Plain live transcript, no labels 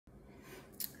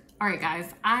All right,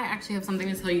 guys, I actually have something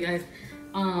to tell you guys.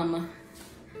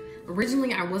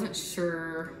 Originally, I wasn't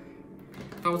sure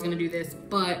if I was gonna do this,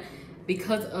 but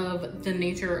because of the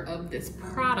nature of this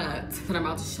product that I'm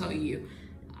about to show you,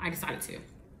 I decided to.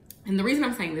 And the reason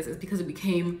I'm saying this is because it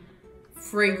became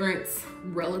fragrance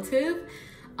relative.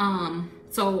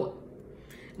 So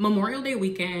Memorial Day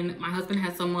weekend, my husband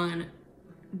had someone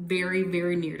very,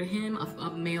 very near to him,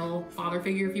 a male father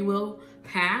figure, if you will,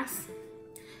 pass.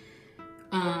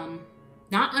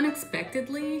 Not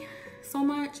unexpectedly so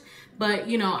much, but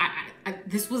you know,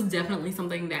 this was definitely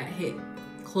something that hit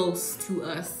close to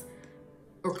us,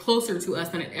 or closer to us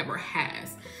than it ever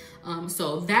has.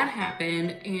 So that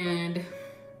happened, and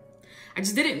I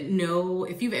just didn't know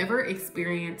if you've ever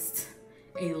experienced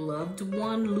a loved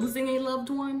one, losing a loved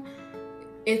one.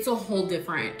 It's a whole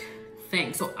different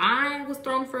thing. So I was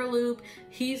thrown for a loop,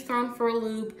 he's thrown for a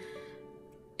loop.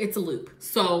 It's a loop.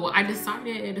 So I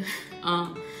decided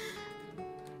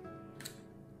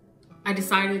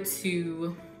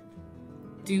to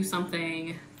do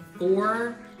something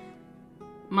for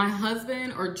my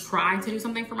husband, or try to do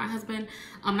something for my husband.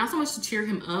 Not so much to cheer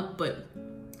him up, but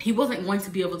he wasn't going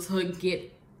to be able to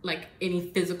get like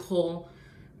any physical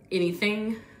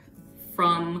anything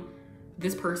from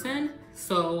this person.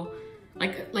 So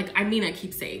like I mean a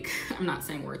keepsake. I'm not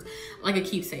saying words. Like a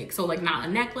keepsake. So like not a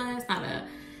necklace, not a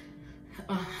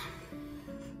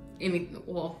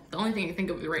well, the only thing I think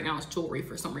of right now is jewelry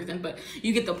for some reason, but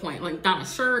you get the point. Like not a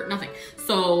shirt, nothing.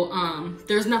 So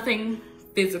there's nothing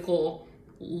physical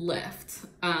left.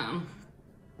 And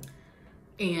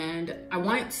I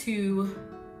wanted to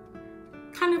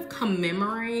kind of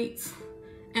commemorate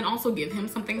and also give him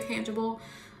something tangible.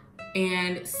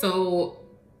 And so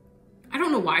I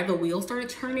don't know why the wheel started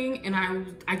turning, and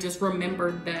I just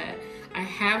remembered that I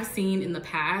have seen in the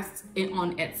past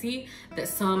on Etsy that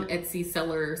some Etsy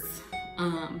sellers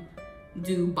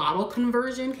do bottle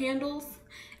conversion candles,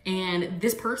 and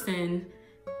this person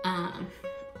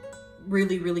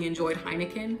really enjoyed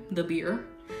Heineken, the beer.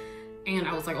 And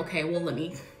I was like, okay, well, let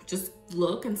me just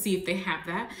look and see if they have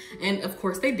that. And of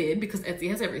course they did, because Etsy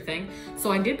has everything.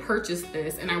 So I did purchase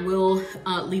this, and I will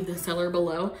leave the seller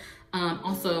below.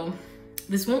 Also,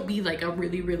 this won't be like a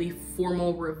really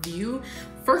formal review.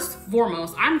 First and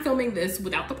foremost, I'm filming this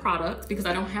without the product because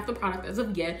I don't have the product as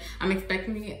of yet. I'm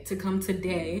expecting it to come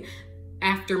today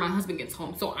after my husband gets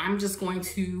home. So I'm just going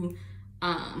to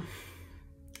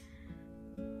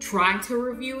try to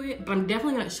review it, but I'm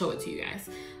definitely gonna show it to you guys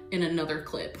in another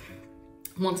clip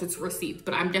once it's received.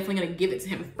 But I'm definitely gonna give it to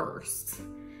him first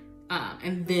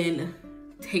and then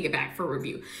take it back for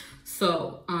review.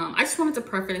 So I just wanted to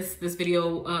preface this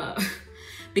video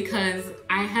because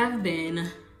I have been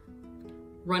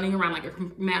running around like a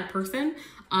mad person,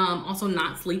 also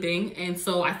not sleeping. And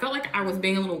so I felt like I was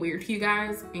being a little weird to you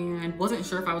guys and wasn't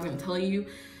sure if I was gonna tell you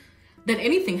that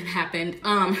anything had happened.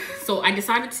 So I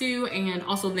decided to, and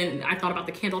also then I thought about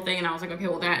the candle thing, and I was like, okay,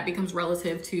 well, that becomes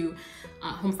relative to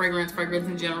home fragrance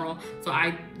in general. So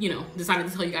I, decided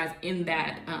to tell you guys in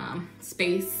that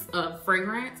space of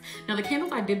fragrance. Now the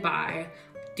candles I did buy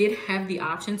did have the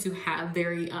option to have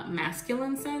very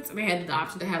masculine scents. They had the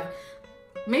option to have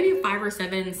maybe 5 or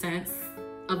 7 scents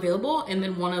available, and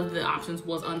then one of the options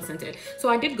was unscented. So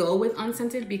I did go with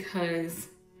unscented because,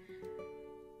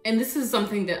 and this is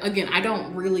something that, again, I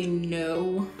don't really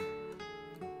know.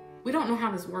 We don't know how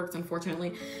this works,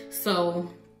 unfortunately. So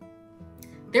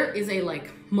there is a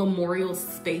like memorial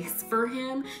space for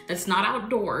him that's not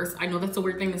outdoors. I know that's a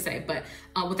weird thing to say, but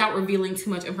without revealing too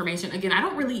much information. Again, I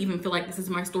don't really even feel like this is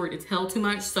my story to tell too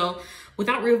much. So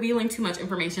without revealing too much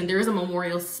information, there is a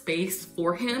memorial space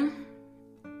for him.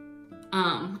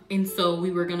 And so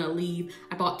we were gonna leave,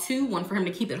 I bought 2, one for him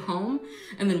to keep at home,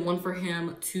 and then one for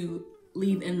him to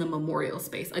leave in the memorial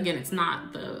space. Again, it's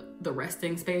not the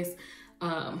resting space.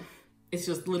 It's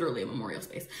just literally a memorial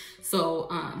space. So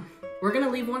we're gonna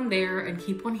leave one there and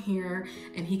keep one here,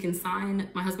 and he can sign,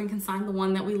 my husband can sign the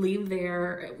one that we leave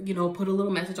there, put a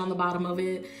little message on the bottom of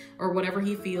it or whatever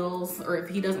he feels, or if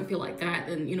he doesn't feel like that,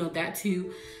 then that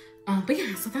too. But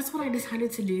yeah, so that's what I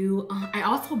decided to do. I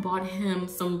also bought him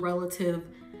some relative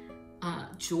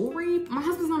jewelry. My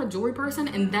husband's not a jewelry person,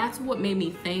 and that's what made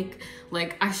me think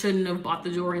like I shouldn't have bought the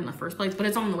jewelry in the first place, but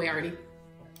it's on the way already.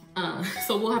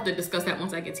 So we'll have to discuss that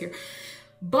once I get here.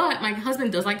 But my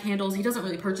husband does like candles. He doesn't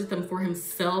really purchase them for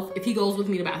himself. If he goes with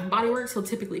me to Bath & Body Works, he'll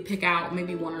typically pick out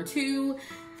maybe 1 or 2.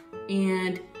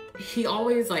 And he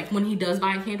always, like, when he does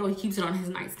buy a candle, he keeps it on his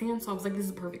nightstand. So I was like, this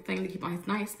is a perfect thing to keep on his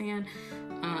nightstand.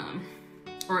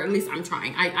 Or at least I'm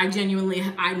trying. I genuinely,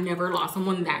 I never lost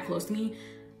someone that close to me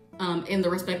in the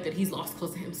respect that he's lost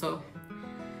close to him. So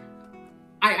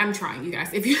I'm trying, you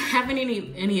guys. If you have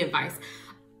any advice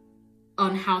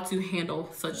on how to handle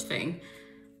such thing,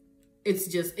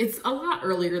 it's a lot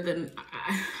earlier than,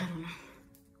 I don't know.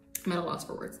 I'm at a loss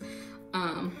for words.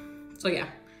 So yeah,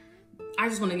 I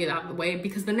just want to get out of the way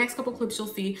because the next couple clips you'll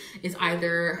see is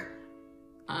either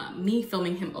me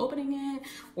filming him opening it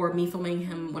or me filming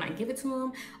him when I give it to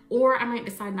him, or I might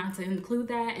decide not to include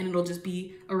that and it'll just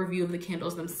be a review of the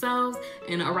candles themselves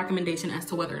and a recommendation as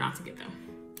to whether or not to get them.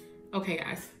 Okay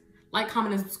guys, like,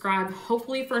 comment, and subscribe,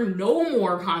 hopefully for no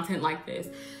more content like this,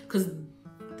 because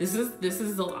this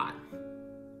is a lot.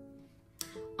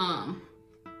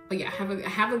 But yeah,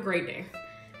 have a great day.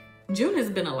 June has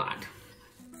been a lot.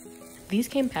 These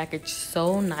came packaged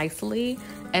so nicely.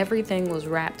 Everything was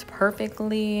wrapped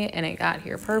perfectly and it got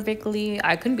here perfectly.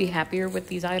 I couldn't be happier with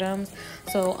these items.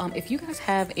 So if you guys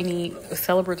have any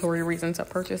celebratory reasons to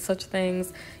purchase such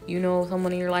things, you know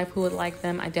someone in your life who would like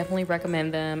them, I definitely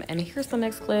recommend them. And here's the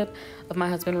next clip of my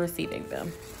husband receiving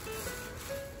them.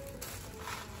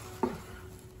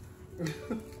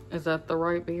 Is that the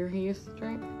right beer he used to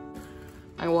drink?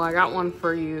 Well, I got one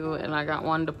for you and I got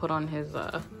one to put on his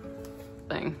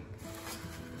thing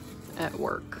at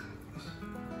work.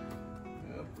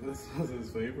 Yeah, this was his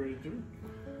favorite drink.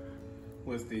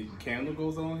 Was the candle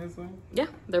goes on his thing? Yeah,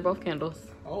 they're both candles.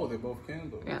 Oh, they're both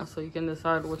candles. Yeah, so you can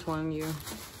decide which one you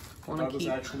want to keep.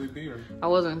 That was actually beer. I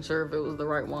wasn't sure if it was the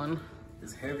right one.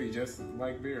 It's heavy, just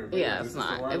like beer. Yeah, it's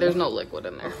not. There's no liquid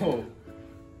in there. Oh,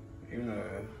 even a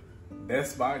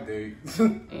Best Buy date.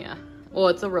 Yeah. Well,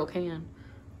 it's a real can.